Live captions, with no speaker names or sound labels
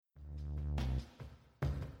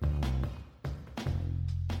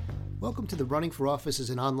Welcome to the Running for Office as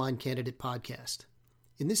an Online Candidate podcast.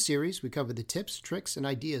 In this series, we cover the tips, tricks, and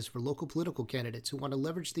ideas for local political candidates who want to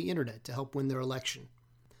leverage the internet to help win their election.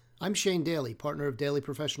 I'm Shane Daly, partner of Daily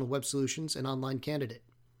Professional Web Solutions and online candidate.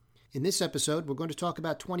 In this episode, we're going to talk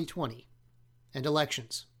about 2020 and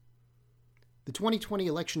elections. The 2020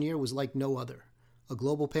 election year was like no other. A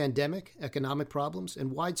global pandemic, economic problems,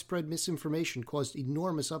 and widespread misinformation caused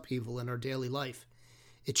enormous upheaval in our daily life.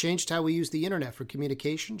 It changed how we use the internet for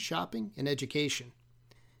communication, shopping, and education.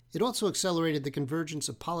 It also accelerated the convergence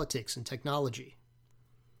of politics and technology.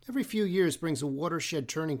 Every few years brings a watershed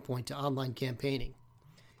turning point to online campaigning.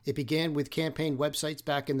 It began with campaign websites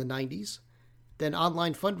back in the 90s. Then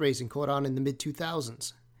online fundraising caught on in the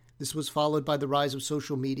mid-2000s. This was followed by the rise of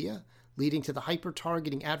social media, leading to the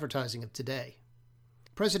hyper-targeting advertising of today.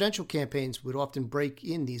 Presidential campaigns would often break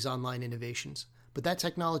in these online innovations, but that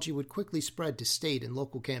technology would quickly spread to state and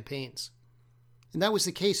local campaigns. And that was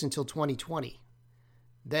the case until 2020.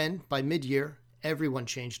 Then, by mid-year, everyone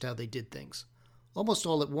changed how they did things, almost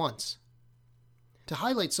all at once. To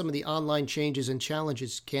highlight some of the online changes and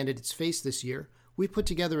challenges candidates faced this year, we've put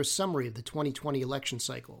together a summary of the 2020 election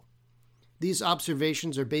cycle. These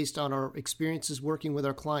observations are based on our experiences working with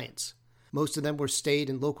our clients. Most of them were state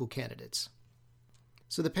and local candidates.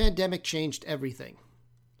 So the pandemic changed everything.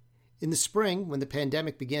 In the spring, when the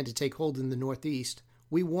pandemic began to take hold in the Northeast,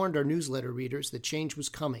 we warned our newsletter readers that change was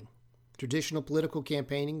coming. Traditional political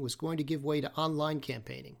campaigning was going to give way to online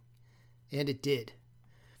campaigning. And it did.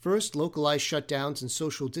 First, localized shutdowns and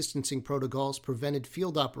social distancing protocols prevented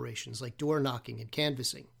field operations like door knocking and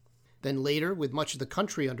canvassing. Then later, with much of the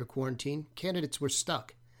country under quarantine, candidates were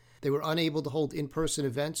stuck. They were unable to hold in-person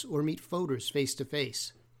events or meet voters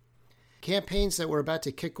face-to-face. Campaigns that were about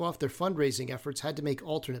to kick off their fundraising efforts had to make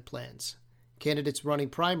alternate plans. Candidates running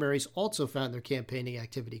primaries also found their campaigning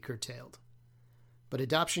activity curtailed. But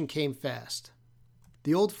adoption came fast.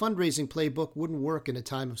 The old fundraising playbook wouldn't work in a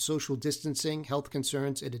time of social distancing, health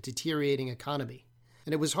concerns, and a deteriorating economy.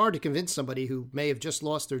 And it was hard to convince somebody who may have just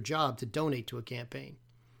lost their job to donate to a campaign,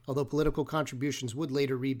 although political contributions would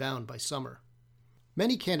later rebound by summer.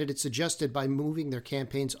 Many candidates adjusted by moving their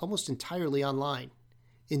campaigns almost entirely online.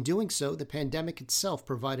 In doing so, the pandemic itself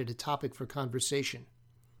provided a topic for conversation.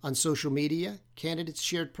 On social media, candidates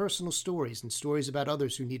shared personal stories and stories about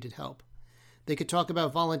others who needed help. They could talk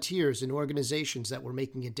about volunteers and organizations that were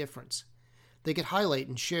making a difference. They could highlight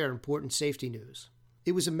and share important safety news.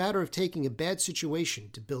 It was a matter of taking a bad situation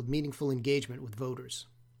to build meaningful engagement with voters.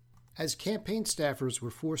 As campaign staffers were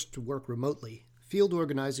forced to work remotely, field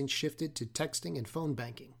organizing shifted to texting and phone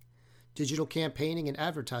banking. Digital campaigning and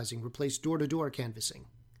advertising replaced door-to-door canvassing.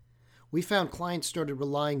 We found clients started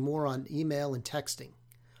relying more on email and texting.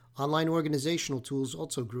 Online organizational tools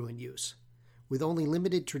also grew in use. With only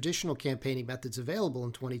limited traditional campaigning methods available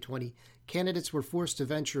in 2020, candidates were forced to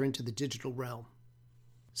venture into the digital realm.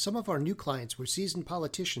 Some of our new clients were seasoned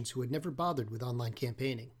politicians who had never bothered with online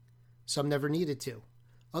campaigning. Some never needed to.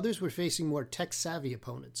 Others were facing more tech-savvy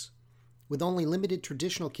opponents. With only limited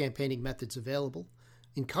traditional campaigning methods available,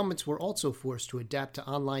 incumbents were also forced to adapt to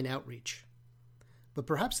online outreach. But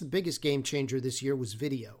perhaps the biggest game changer this year was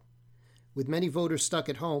video. With many voters stuck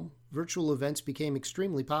at home, virtual events became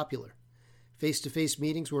extremely popular. Face-to-face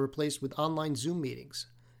meetings were replaced with online Zoom meetings.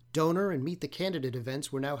 Donor and Meet the Candidate events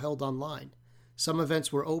were now held online. Some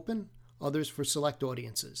events were open, others for select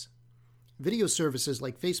audiences. Video services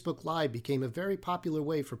like Facebook Live became a very popular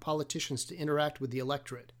way for politicians to interact with the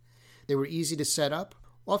electorate. They were easy to set up,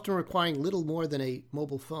 often requiring little more than a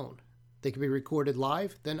mobile phone. They could be recorded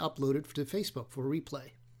live, then uploaded to Facebook for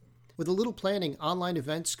replay. With a little planning, online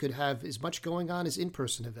events could have as much going on as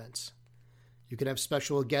in-person events. You could have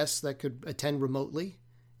special guests that could attend remotely.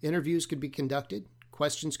 Interviews could be conducted.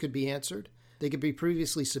 Questions could be answered. They could be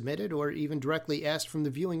previously submitted or even directly asked from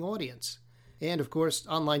the viewing audience. And, of course,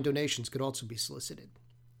 online donations could also be solicited.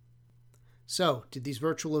 So, did these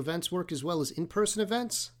virtual events work as well as in-person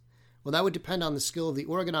events? Well, that would depend on the skill of the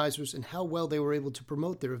organizers and how well they were able to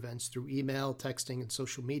promote their events through email, texting, and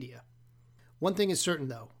social media. One thing is certain,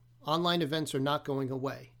 though. Online events are not going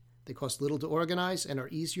away. They cost little to organize and are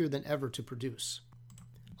easier than ever to produce.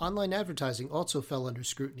 Online advertising also fell under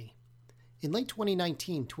scrutiny. In late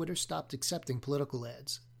 2019, Twitter stopped accepting political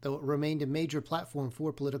ads, though it remained a major platform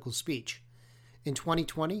for political speech. In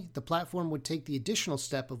 2020, the platform would take the additional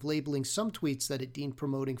step of labeling some tweets that it deemed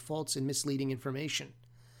promoting false and misleading information.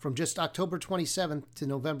 From just October 27th to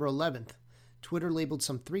November 11th, Twitter labeled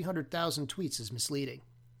some 300,000 tweets as misleading.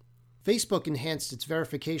 Facebook enhanced its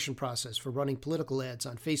verification process for running political ads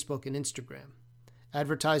on Facebook and Instagram.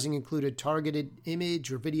 Advertising included targeted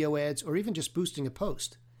image or video ads, or even just boosting a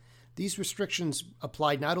post. These restrictions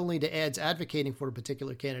applied not only to ads advocating for a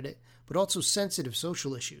particular candidate, but also sensitive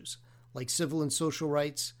social issues like civil and social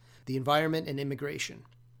rights, the environment, and immigration.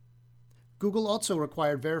 Google also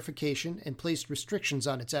required verification and placed restrictions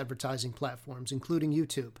on its advertising platforms, including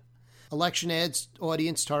YouTube. Election ads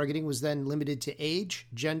audience targeting was then limited to age,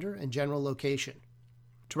 gender, and general location.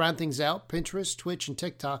 To round things out, Pinterest, Twitch, and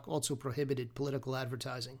TikTok also prohibited political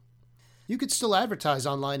advertising. You could still advertise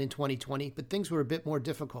online in 2020, but things were a bit more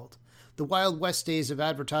difficult. The Wild West days of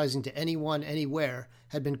advertising to anyone, anywhere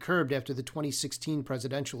had been curbed after the 2016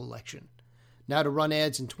 presidential election. Now to run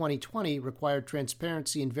ads in 2020 required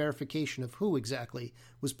transparency and verification of who exactly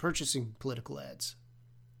was purchasing political ads.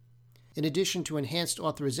 In addition to enhanced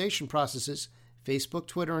authorization processes, Facebook,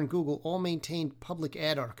 Twitter, and Google all maintained public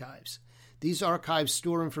ad archives. These archives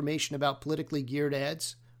store information about politically geared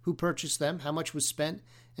ads, who purchased them, how much was spent,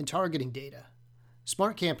 and targeting data.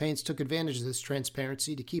 Smart campaigns took advantage of this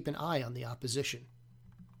transparency to keep an eye on the opposition.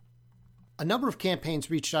 A number of campaigns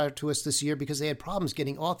reached out to us this year because they had problems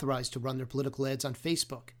getting authorized to run their political ads on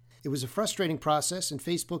Facebook. It was a frustrating process, and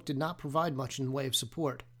Facebook did not provide much in the way of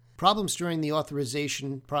support. Problems during the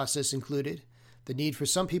authorization process included the need for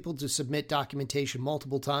some people to submit documentation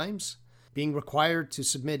multiple times, being required to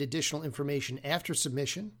submit additional information after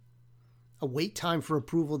submission, a wait time for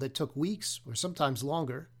approval that took weeks or sometimes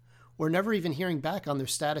longer, or never even hearing back on their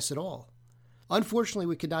status at all. Unfortunately,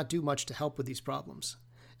 we could not do much to help with these problems.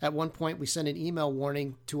 At one point, we sent an email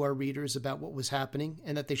warning to our readers about what was happening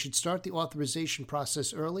and that they should start the authorization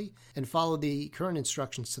process early and follow the current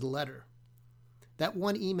instructions to the letter. That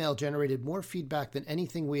one email generated more feedback than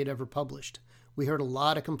anything we had ever published. We heard a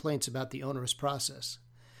lot of complaints about the onerous process.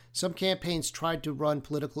 Some campaigns tried to run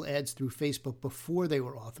political ads through Facebook before they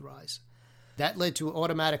were authorized. That led to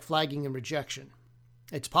automatic flagging and rejection.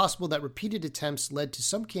 It's possible that repeated attempts led to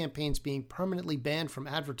some campaigns being permanently banned from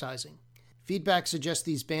advertising. Feedback suggests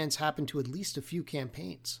these bans happened to at least a few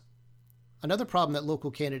campaigns. Another problem that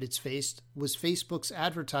local candidates faced was Facebook's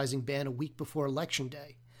advertising ban a week before Election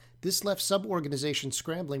Day. This left some organizations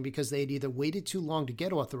scrambling because they had either waited too long to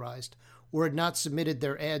get authorized or had not submitted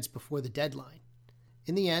their ads before the deadline.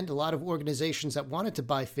 In the end, a lot of organizations that wanted to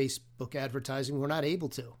buy Facebook advertising were not able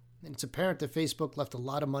to, and it's apparent that Facebook left a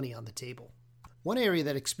lot of money on the table. One area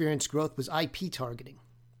that experienced growth was IP targeting.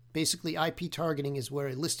 Basically, IP targeting is where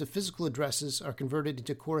a list of physical addresses are converted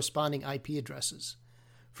into corresponding IP addresses.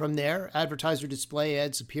 From there, advertiser display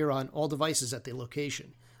ads appear on all devices at the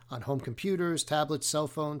location, on home computers, tablets, cell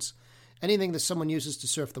phones, anything that someone uses to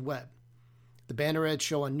surf the web. The banner ads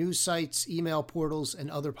show on news sites, email portals, and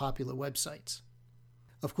other popular websites.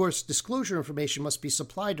 Of course, disclosure information must be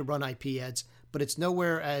supplied to run IP ads, but it's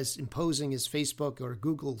nowhere as imposing as Facebook or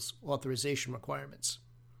Google's authorization requirements.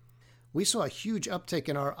 We saw a huge uptick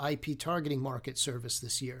in our IP targeting market service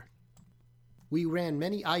this year. We ran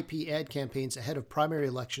many IP ad campaigns ahead of primary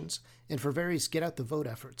elections and for various get-out-the-vote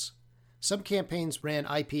efforts. Some campaigns ran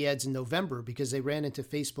IP ads in November because they ran into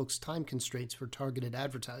Facebook's time constraints for targeted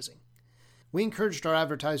advertising. We encouraged our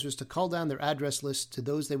advertisers to cull down their address list to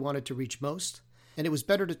those they wanted to reach most, and it was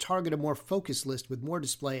better to target a more focused list with more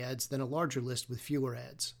display ads than a larger list with fewer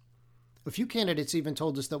ads. A few candidates even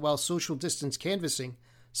told us that while social distance canvassing,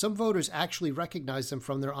 some voters actually recognize them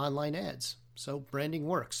from their online ads, so branding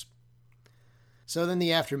works. So then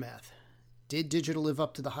the aftermath. Did digital live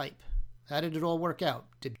up to the hype? How did it all work out?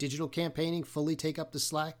 Did digital campaigning fully take up the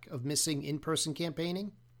slack of missing in-person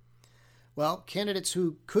campaigning? Well, candidates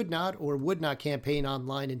who could not or would not campaign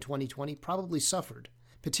online in 2020 probably suffered,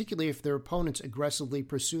 particularly if their opponents aggressively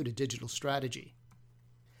pursued a digital strategy.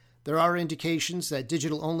 There are indications that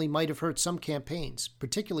digital only might have hurt some campaigns,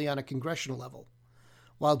 particularly on a congressional level.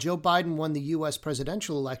 While Joe Biden won the U.S.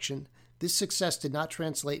 presidential election, this success did not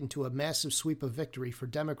translate into a massive sweep of victory for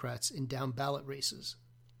Democrats in down-ballot races.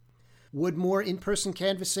 Would more in-person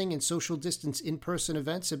canvassing and social distance in-person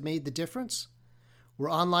events have made the difference?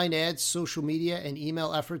 Were online ads, social media, and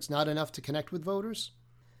email efforts not enough to connect with voters?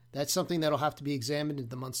 That's something that'll have to be examined in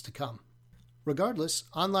the months to come. Regardless,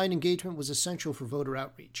 online engagement was essential for voter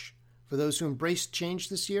outreach. For those who embraced change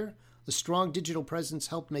this year, a strong digital presence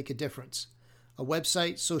helped make a difference. A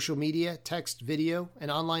website, social media, text, video, and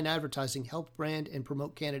online advertising helped brand and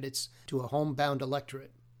promote candidates to a homebound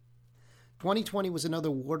electorate. 2020 was another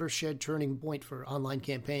watershed turning point for online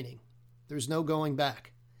campaigning. There's no going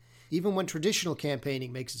back. Even when traditional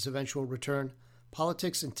campaigning makes its eventual return,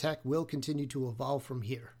 politics and tech will continue to evolve from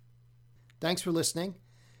here. Thanks for listening.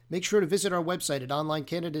 Make sure to visit our website at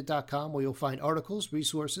onlinecandidate.com, where you'll find articles,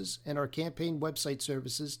 resources, and our campaign website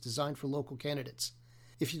services designed for local candidates.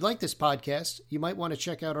 If you like this podcast, you might want to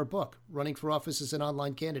check out our book, Running for Office as an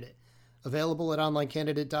Online Candidate, Available at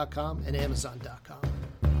onlinecandidate.com and amazon.com.